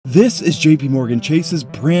This is JP Morgan Chase's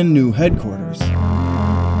brand new headquarters.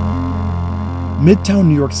 Midtown,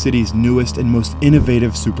 New York City's newest and most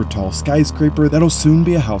innovative super tall skyscraper that'll soon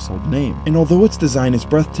be a household name. And although its design is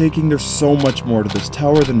breathtaking, there's so much more to this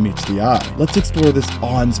tower than meets the eye. Let's explore this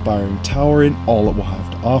awe-inspiring tower and all it will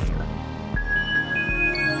have to offer.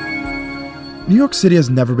 New York City has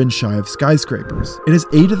never been shy of skyscrapers. It has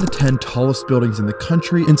 8 of the 10 tallest buildings in the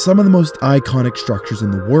country and some of the most iconic structures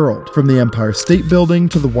in the world. From the Empire State Building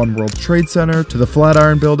to the One World Trade Center to the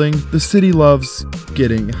Flatiron Building, the city loves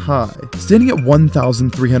getting high. Standing at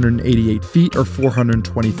 1,388 feet or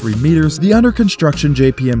 423 meters, the under construction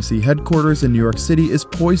JPMC headquarters in New York City is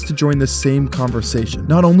poised to join the same conversation,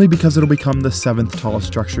 not only because it'll become the 7th tallest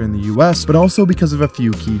structure in the US, but also because of a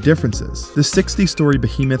few key differences. The 60-story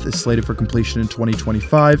behemoth is slated for completion in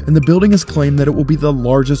 2025, and the building has claimed that it will be the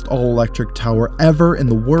largest all-electric tower ever in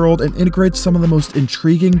the world and integrates some of the most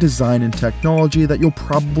intriguing design and technology that you'll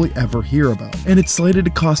probably ever hear about. And it's slated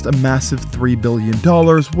to cost a massive $3 billion,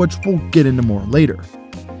 which we'll get into more later.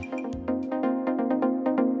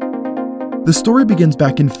 The story begins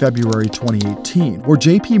back in February 2018, where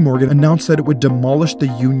JP Morgan announced that it would demolish the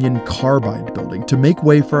Union Carbide Building to make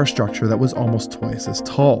way for a structure that was almost twice as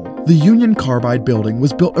tall. The Union Carbide Building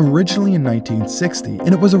was built originally in 1960,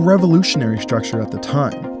 and it was a revolutionary structure at the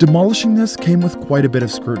time. Demolishing this came with quite a bit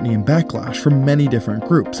of scrutiny and backlash from many different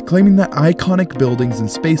groups, claiming that iconic buildings and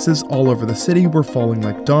spaces all over the city were falling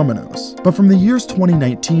like dominoes. But from the years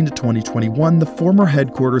 2019 to 2021, the former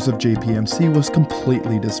headquarters of JPMC was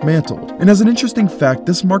completely dismantled. And as an interesting fact,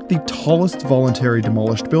 this marked the tallest voluntarily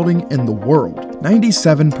demolished building in the world.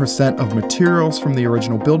 97% of materials from the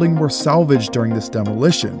original building were salvaged during this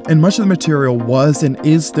demolition, and much of the material was and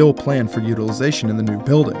is still planned for utilization in the new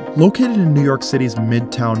building. Located in New York City's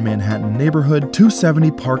Midtown Manhattan neighborhood,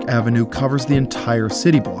 270 Park Avenue covers the entire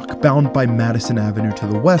city block, bound by Madison Avenue to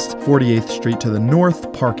the west, 48th Street to the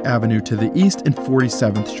north, Park Avenue to the east, and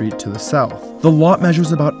 47th Street to the south. The lot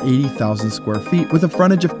measures about 80,000 square feet with a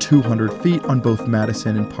frontage of 200 feet on both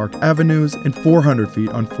Madison and Park Avenues and 400 feet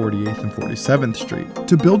on 48th and 47th Street.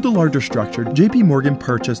 To build the larger structure, JP Morgan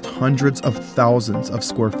purchased hundreds of thousands of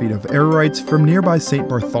square feet of air rights from nearby St.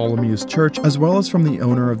 Bartholomew's Church, as well as from the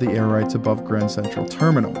owner of the air rights above Grand Central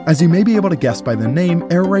Terminal. As you may be able to guess by the name,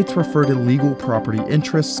 air rights refer to legal property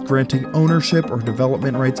interests granting ownership or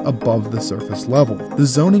development rights above the surface level. The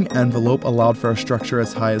zoning envelope allowed for a structure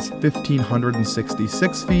as high as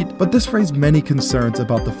 1,566 feet, but this raised many concerns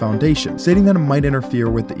about the foundation, stating that it might interfere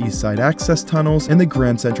with the East Side access tunnels and the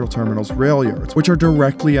Grand Central Terminal's rail yards, which are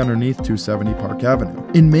directly underneath 270 Park Avenue.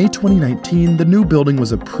 In May 2019, the new building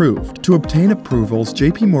was approved. To obtain approvals,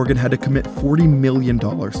 JP Morgan had to commit $40 million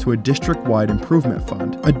to a district-wide improvement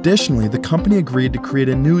fund. Additionally, the company agreed to create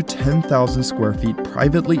a new 10,000 square feet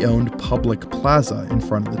privately owned public plaza in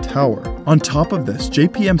front of the tower. On top of this,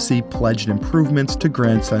 JPMC pledged improvements to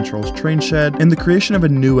Grand Central's train shed and the creation of a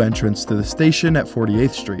new entrance to the station at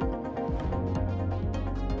 48th Street.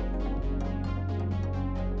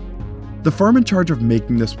 The firm in charge of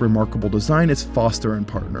making this remarkable design is Foster &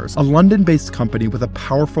 Partners, a London-based company with a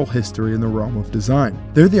powerful history in the realm of design.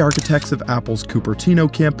 They're the architects of Apple's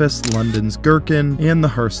Cupertino campus, London's Gherkin, and the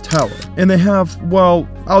Hearst Tower. And they have, well,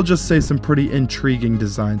 I'll just say some pretty intriguing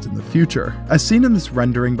designs in the future. As seen in this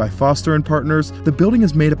rendering by Foster & Partners, the building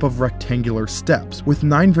is made up of rectangular steps, with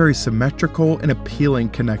 9 very symmetrical and appealing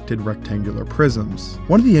connected rectangular prisms.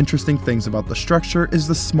 One of the interesting things about the structure is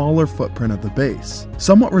the smaller footprint of the base.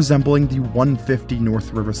 Somewhat resembling the 150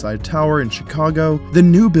 North Riverside Tower in Chicago, the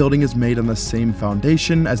new building is made on the same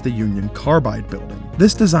foundation as the Union Carbide Building.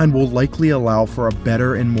 This design will likely allow for a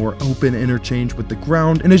better and more open interchange with the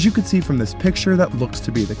ground, and as you can see from this picture, that looks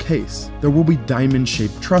to be the case. There will be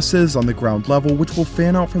diamond-shaped trusses on the ground level which will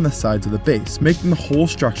fan out from the sides of the base, making the whole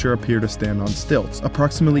structure appear to stand on stilts,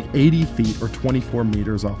 approximately 80 feet or 24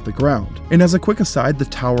 meters off the ground. And as a quick aside, the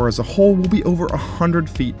tower as a whole will be over 100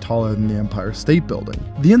 feet taller than the Empire State Building.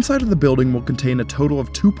 The inside of the building will contain a total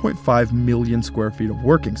of 2.5 million square feet of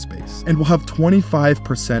working space, and will have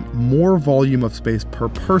 25% more volume of space per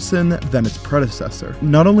person than its predecessor.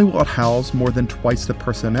 Not only will it house more than twice the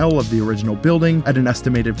personnel of the original building at an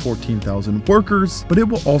estimated 14,000 workers, but it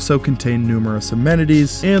will also contain numerous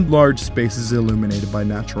amenities and large spaces illuminated by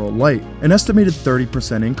natural light. An estimated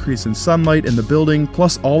 30% increase in sunlight in the building,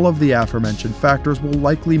 plus all of the aforementioned factors, will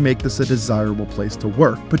likely make this a desirable place to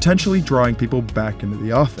work, potentially drawing people back into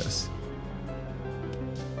the office.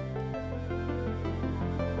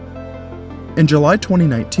 In July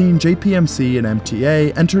 2019, JPMC and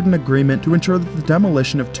MTA entered an agreement to ensure that the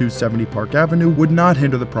demolition of 270 Park Avenue would not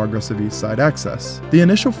hinder the progress of East Side access. The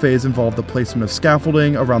initial phase involved the placement of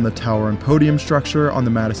scaffolding around the tower and podium structure on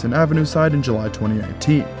the Madison Avenue side in July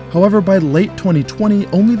 2019. However, by late 2020,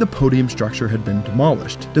 only the podium structure had been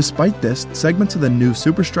demolished. Despite this, segments of the new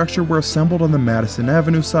superstructure were assembled on the Madison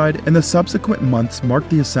Avenue side, and the subsequent months marked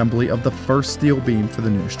the assembly of the first steel beam for the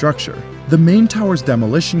new structure. The main tower's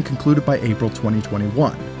demolition concluded by April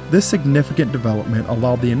 2021. This significant development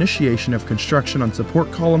allowed the initiation of construction on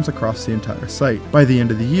support columns across the entire site. By the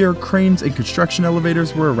end of the year, cranes and construction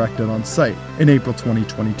elevators were erected on site. In April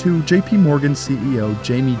 2022, JP Morgan CEO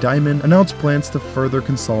Jamie Dimon announced plans to further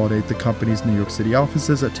consolidate the company's New York City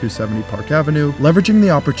offices at 270 Park Avenue, leveraging the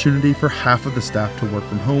opportunity for half of the staff to work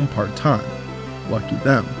from home part-time. Lucky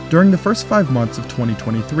them. During the first 5 months of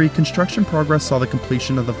 2023, construction progress saw the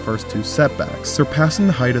completion of the first two setbacks, surpassing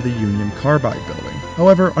the height of the Union Carbide Building.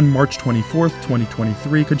 However, on March 24,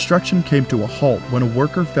 2023, construction came to a halt when a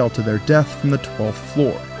worker fell to their death from the 12th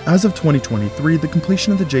floor. As of 2023, the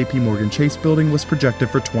completion of the JP Morgan Chase building was projected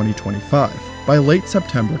for 2025. By late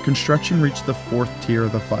September, construction reached the fourth tier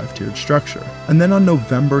of the five-tiered structure. And then on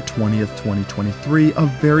November 20th, 2023, a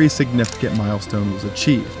very significant milestone was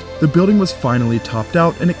achieved. The building was finally topped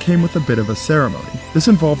out, and it came with a bit of a ceremony. This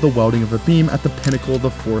involved the welding of a beam at the pinnacle of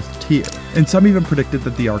the fourth tier, and some even predicted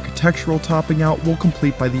that the architectural topping out will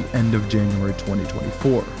complete by the end of January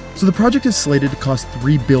 2024. So the project is slated to cost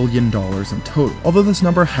 $3 billion in total, although this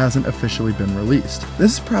number hasn't officially been released.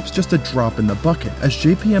 This is perhaps just a drop in the bucket, as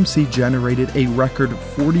JPMC generated a record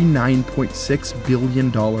 $49.6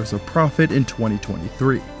 billion of profit in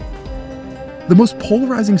 2023. The most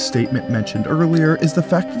polarizing statement mentioned earlier is the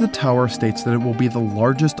fact that the tower states that it will be the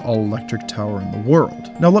largest all-electric tower in the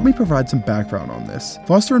world. Now let me provide some background on this.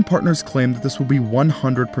 Foster & Partners claim that this will be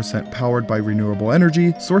 100% powered by renewable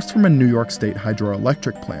energy sourced from a New York State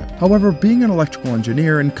hydroelectric plant. However, being an electrical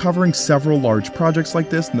engineer and covering several large projects like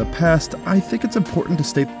this in the past, I think it's important to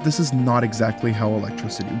state that this is not exactly how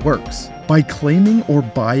electricity works. By claiming or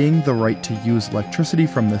buying the right to use electricity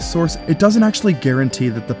from this source, it doesn't actually guarantee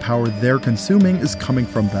that the power they're consuming is coming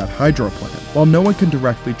from that hydro plant. While no one can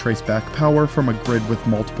directly trace back power from a grid with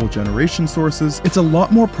multiple generation sources, it's a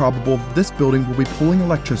lot more probable that this building will be pulling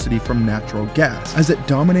electricity from natural gas, as it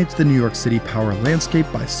dominates the New York City power landscape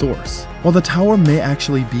by source. While the tower may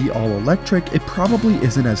actually be all electric, it probably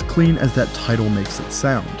isn't as clean as that title makes it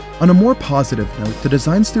sound. On a more positive note, the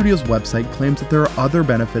design studio's website claims that there are other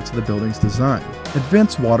benefits of the building's design.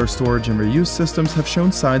 Advanced water storage and reuse systems have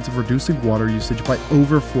shown signs of reducing water usage by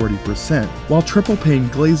over 40%, while triple pane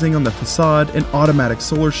glazing on the facade and automatic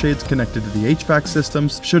solar shades connected to the HVAC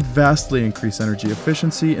systems should vastly increase energy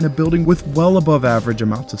efficiency in a building with well above average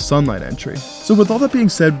amounts of sunlight entry. So with all that being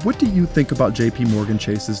said, what do you think about JP Morgan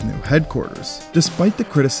Chase's new headquarters? Despite the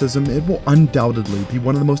criticism, it will undoubtedly be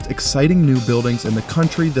one of the most exciting new buildings in the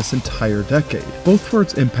country this entire decade, both for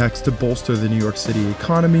its impacts to bolster the New York City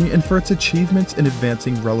economy and for its achievements in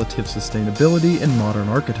advancing relative sustainability and modern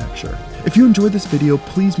architecture. If you enjoyed this video,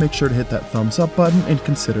 please make sure to hit that thumbs up button and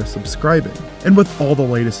consider subscribing. And with all the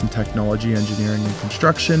latest in technology, engineering, and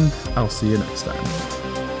construction, I'll see you next time.